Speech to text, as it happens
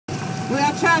We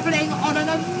are travelling on an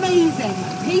amazing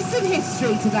piece of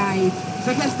history today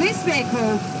because this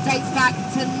vehicle dates back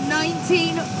to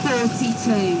 1942,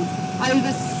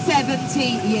 over 70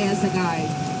 years ago.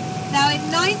 Now in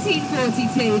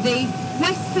 1942, the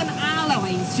Western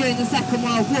Allies during the Second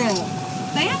World War,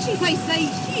 they actually faced a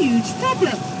huge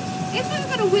problem. If they were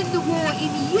going to win the war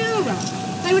in Europe,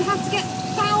 they would have to get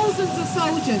thousands of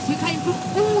soldiers who came from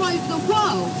all over the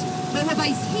world that were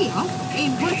based here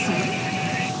in Britain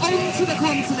onto the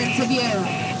continent of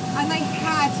Europe, and they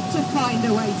had to find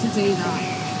a way to do that.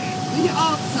 The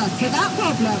answer to that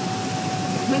problem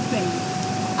would be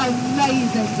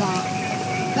amazing ducks.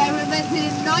 They were invented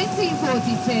in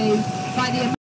 1942 by the